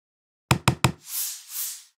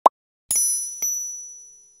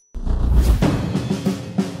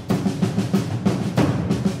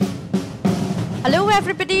Hello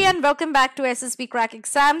everybody and welcome back to SSBCrack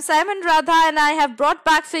exams. I'm Radha and I have brought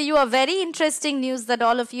back for you a very interesting news that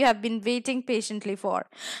all of you have been waiting patiently for.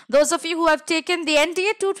 Those of you who have taken the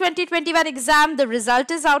NDA 2 2021 exam, the result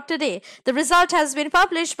is out today. The result has been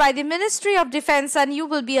published by the Ministry of Defense and you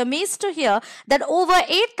will be amazed to hear that over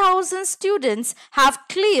 8,000 students have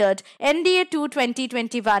cleared NDA 2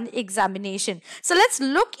 2021 examination. So let's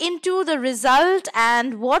look into the result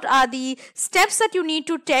and what are the steps that you need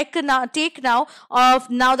to take now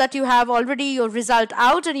now that you have already your result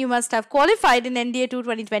out and you must have qualified in NDA 2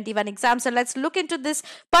 2021 exam. So let's look into this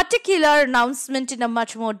particular announcement in a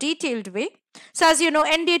much more detailed way. So as you know,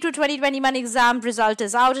 NDA 2 2021 exam result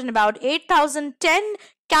is out and about 8,010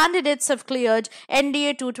 candidates have cleared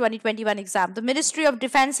NDA 2 2021 exam. The Ministry of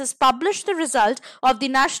Defense has published the result of the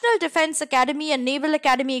National Defense Academy and Naval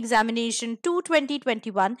Academy Examination 2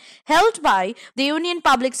 2021 held by the Union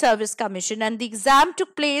Public Service Commission, and the exam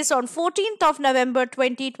took place on 14th of November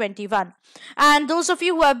 2021. And those of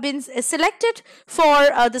you who have been selected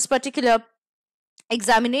for this particular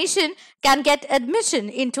examination can get admission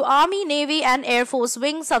into Army, Navy and Air Force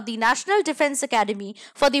wings of the National Defense Academy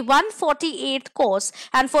for the 148th course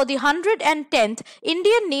and for the 110th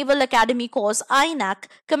Indian Naval Academy course INAC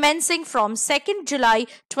commencing from 2nd July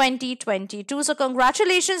 2022. So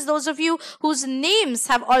congratulations those of you whose names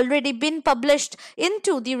have already been published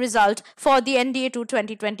into the result for the NDA 2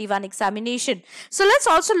 2021 examination. So let's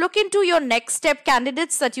also look into your next step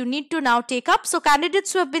candidates that you need to now take up. So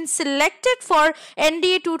candidates who have been selected for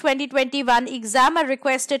NDA 2 2021 exam are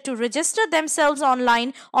requested to register themselves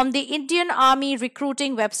online on the Indian Army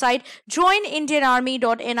recruiting website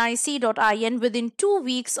joinindianarmy.nic.in within 2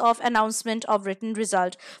 weeks of announcement of written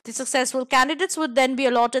result. The successful candidates would then be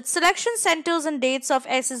allotted selection centers and dates of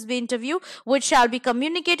SSB interview, which shall be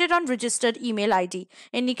communicated on registered email ID.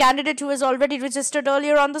 Any candidate who is already registered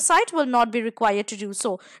earlier on the site will not be required to do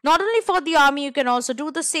so. Not only for the Army, you can also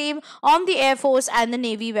do the same on the Air Force and the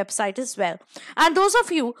Navy website as well. And those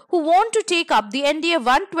of you who want to take up the NDA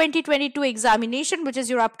 1 2022 examination, which is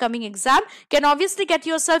your upcoming exam, can obviously get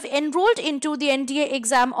yourself enrolled into the NDA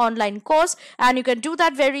exam online course, and you can do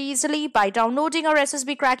that very easily by downloading our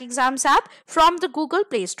SSBCrack exams app from the Google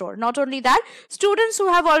Play Store. Not only that, students who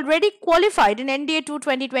have already qualified in NDA 2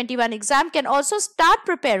 2021 exam can also start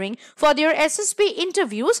preparing for their SSB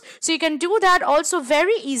interviews. So you can do that also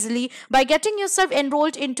very easily by getting yourself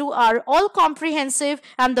enrolled into our all comprehensive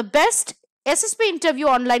and the best SSB interview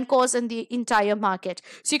online course in the entire market.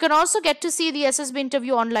 So you can also get to see the SSB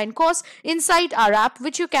interview online course inside our app,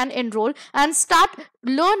 which you can enroll and start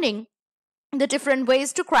learning the different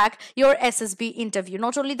ways to crack your SSB interview.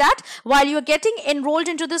 Not only that, while you are getting enrolled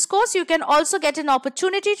into this course, you can also get an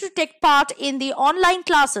opportunity to take part in the online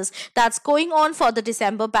classes that's going on for the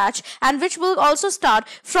December batch and which will also start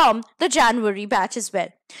from the January batch as well.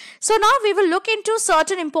 So now we will look into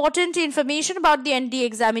certain important information about the NDA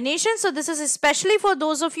examination. So this is especially for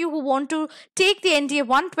those of you who want to take the NDA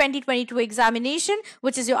 1 2022 examination,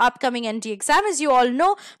 which is your upcoming NDA exam. As you all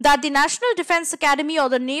know that the National Defense Academy or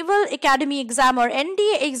the Naval Academy exam or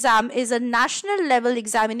NDA exam is a national level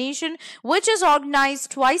examination which is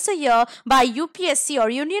organized twice a year by UPSC or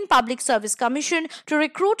Union Public Service Commission to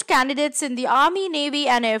recruit candidates in the Army, Navy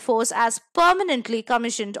and Air Force as permanently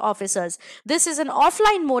commissioned officers. This is an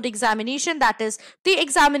offline mode examination, that is, the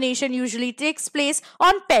examination usually takes place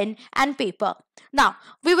on pen and paper. Now,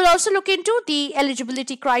 we will also look into the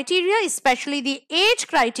eligibility criteria, especially the age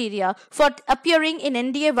criteria for appearing in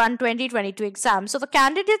NDA 1 2022 exam. So, the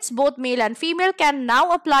candidates, both male and female, can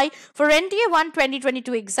now apply for NDA 1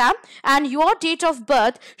 2022 exam, and your date of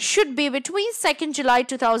birth should be between 2nd July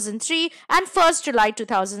 2003 and 1st July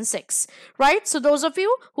 2006, right? So, those of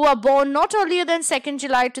you who are born not earlier than 2nd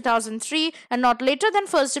July 2003 and not later than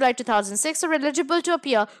 1st July 2006 are eligible to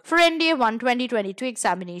appear for NDA 1 2022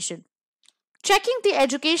 examination. Checking the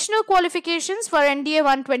educational qualifications for NDA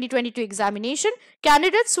 1 2022 examination,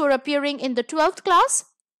 candidates who are appearing in the 12th class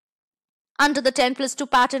under the 10+2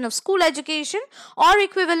 pattern of school education or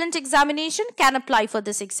equivalent examination can apply for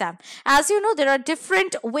this exam. As you know, there are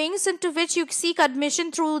different wings into which you seek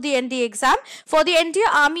admission through the NDA exam. For the NDA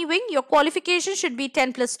Army wing, your qualification should be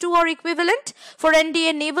 10+2 or equivalent. For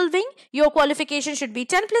NDA Naval wing, your qualification should be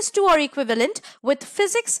 10+2 or equivalent with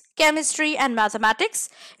physics, chemistry and mathematics.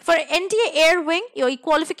 For NDA Air wing, your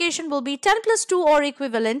qualification will be 10+2 or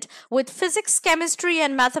equivalent with physics, chemistry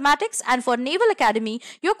and mathematics. And for Naval Academy,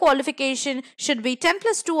 your qualification examination should be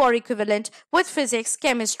 10+2 or equivalent with physics,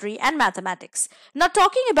 chemistry and mathematics. Now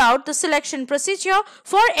talking about the selection procedure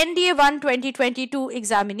for NDA 1 2022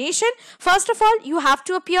 examination, first of all you have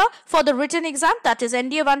to appear for the written exam, that is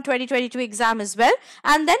NDA 1 2022 exam as well,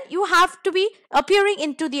 and then you have to be appearing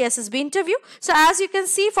into the SSB interview. So as you can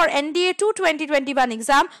see, for NDA 2 2021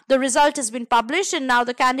 exam, the result has been published and now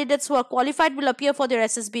the candidates who are qualified will appear for their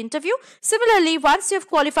SSB interview. Similarly, once you have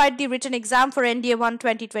qualified the written exam for NDA 1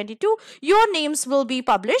 2022, your names will be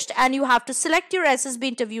published and you have to select your SSB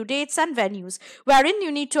interview dates and venues wherein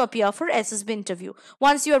you need to appear for SSB interview.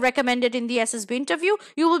 Once you are recommended in the SSB interview,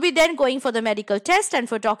 you will be then going for the medical test and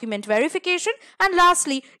for document verification, and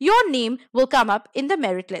lastly, your name will come up in the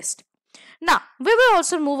merit list. Now, we will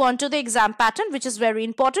also move on to the exam pattern, which is very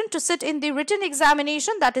important to sit in the written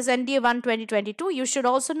examination, that is NDA 1 2022. You should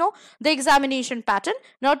also know the examination pattern.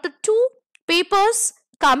 Now, the two papers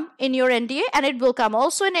come in your NDA and it will come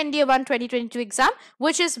also in NDA 1 2022 exam,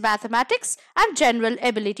 which is mathematics and general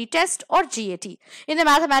ability test or GAT. In the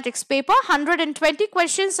mathematics paper, 120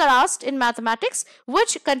 questions are asked in mathematics,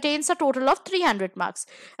 which contains a total of 300 marks.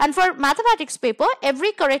 And for mathematics paper,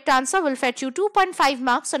 every correct answer will fetch you 2.5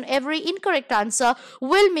 marks and every incorrect answer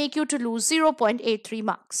will make you to lose 0.83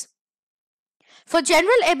 marks. For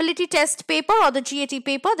general ability test paper or the GAT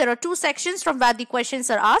paper, there are two sections from where the questions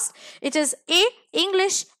are asked. It is A,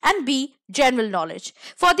 English, and B, general knowledge.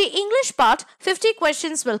 For the English part, 50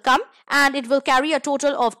 questions will come and it will carry a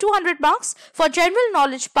total of 200 marks. For general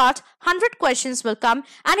knowledge part, 100 questions will come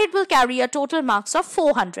and it will carry a total marks of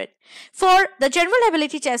 400. For the general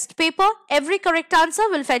ability test paper, every correct answer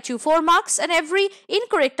will fetch you 4 marks and every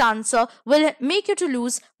incorrect answer will make you to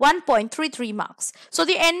lose 1.33 marks. So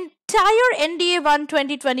the entire NDA 1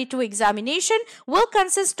 2022 examination will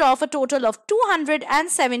consist of a total of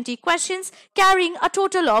 270 questions carrying a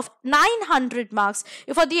total of 900 marks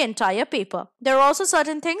for the entire paper. There are also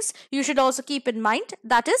certain things you should also keep in mind,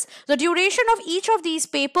 that is the duration of each of these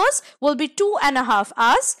papers will be 2.5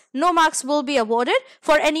 hours. No marks will be awarded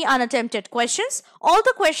for any unattempted questions. All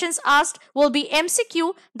the questions asked will be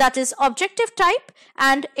MCQ, that is objective type,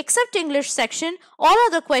 and except English section, all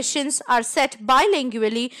other questions are set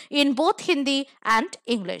bilingually in both Hindi and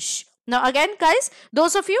English. Now again guys,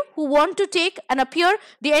 those of you who want to take and appear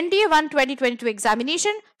the NDA 1 2022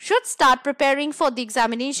 examination should start preparing for the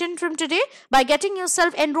examination from today by getting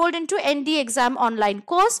yourself enrolled into NDA exam online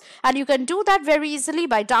course, and you can do that very easily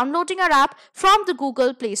by downloading our app from the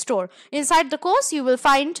Google Play Store. Inside the course, you will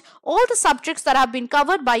find all the subjects that have been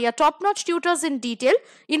covered by your top-notch tutors in detail,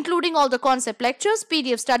 including all the concept lectures,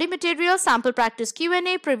 PDF study material, sample practice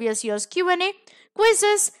Q&A, previous year's Q&A,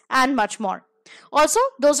 quizzes, and much more. Also,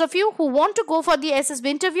 those of you who want to go for the SSB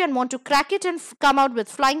interview and want to crack it and come out with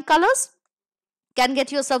flying colors can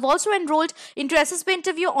get yourself also enrolled into SSB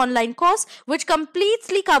interview online course, which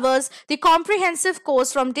completely covers the comprehensive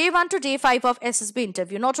course from day 1 to day 5 of SSB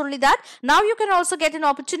interview. Not only that, now you can also get an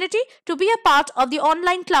opportunity to be a part of the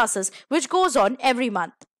online classes which goes on every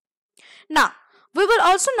month. Now, we will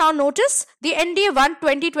also now notice the NDA 1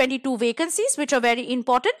 2022 vacancies, which are very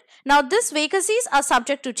important. Now, these vacancies are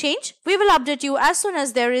subject to change. We will update you as soon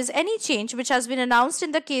as there is any change which has been announced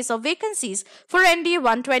in the case of vacancies for NDA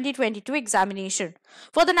 1 2022 examination.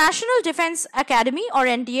 For the National Defence Academy or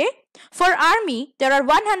NDA, for Army, there are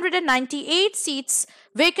 198 seats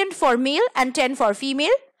vacant for male and 10 for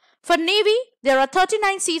female. For Navy, there are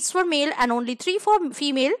 39 seats for male and only 3 for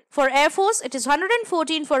female. For Air Force, it is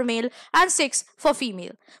 114 for male and 6 for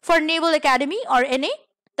female. For Naval Academy or NA,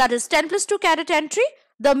 that is 10+2 cadet entry,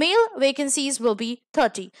 the male vacancies will be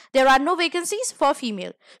 30. There are no vacancies for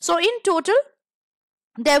female. So in total,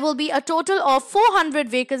 there will be a total of 400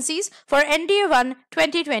 vacancies for NDA 1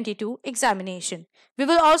 2022 examination. We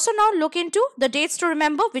will also now look into the dates to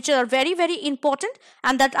remember, which are very, very important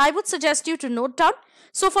and that I would suggest you to note down.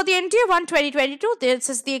 So for the NDA 1 2022, this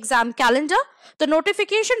is the exam calendar. The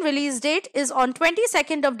notification release date is on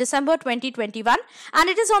 22nd of December 2021 and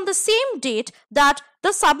it is on the same date that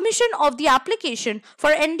the submission of the application for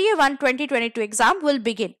NDA 1 2022 exam will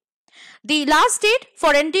begin. The last date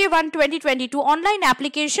for NDA 1 2022 online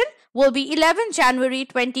application will be 11 January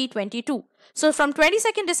 2022. So from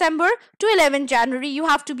 22nd December to 11 January, you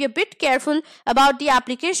have to be a bit careful about the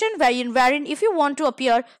application wherein if you want to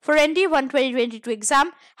appear for NDA 1 2022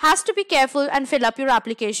 exam, has to be careful and fill up your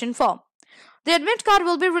application form. The admit card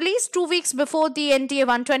will be released 2 weeks before the NDA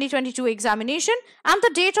 1 2022 examination and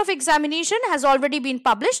the date of examination has already been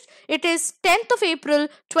published. It is 10th of April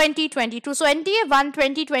 2022. So NDA 1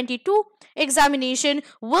 2022 examination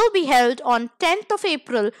will be held on 10th of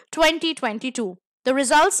April 2022. The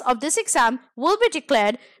results of this exam will be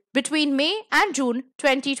declared between May and June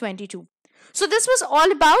 2022. So this was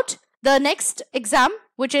all about the next exam,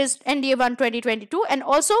 which is NDA 1 2022, and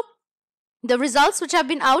also the results which have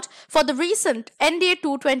been out for the recent NDA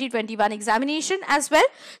 2 2021 examination as well.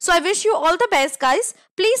 So I wish you all the best, guys.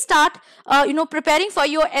 Please start preparing for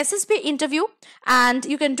your SSB interview, and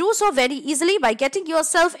you can do so very easily by getting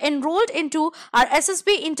yourself enrolled into our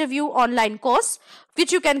SSB interview online course,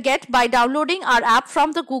 which you can get by downloading our app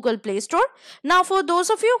from the Google Play Store. Now, for those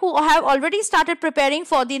of you who have already started preparing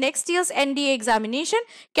for the next year's NDA examination,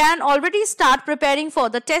 can already start preparing for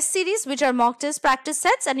the test series, which are mock test practice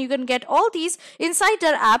sets, and you can get all these inside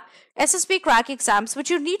our app SSBCrack exams, which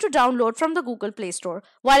you need to download from the Google Play Store.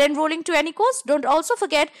 While enrolling to any course, don't also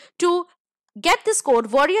forget to get this code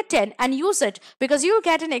Warrior10 and use it, because you'll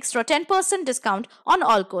get an extra 10% discount on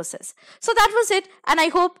all courses. So that was it, and I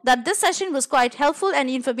hope that this session was quite helpful and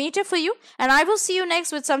informative for you, and I will see you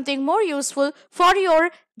next with something more useful for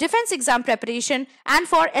your defense exam preparation and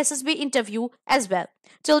for SSB interview as well.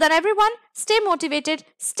 Till then, everyone, stay motivated,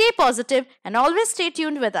 stay positive, and always stay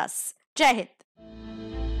tuned with us. Jai Hind.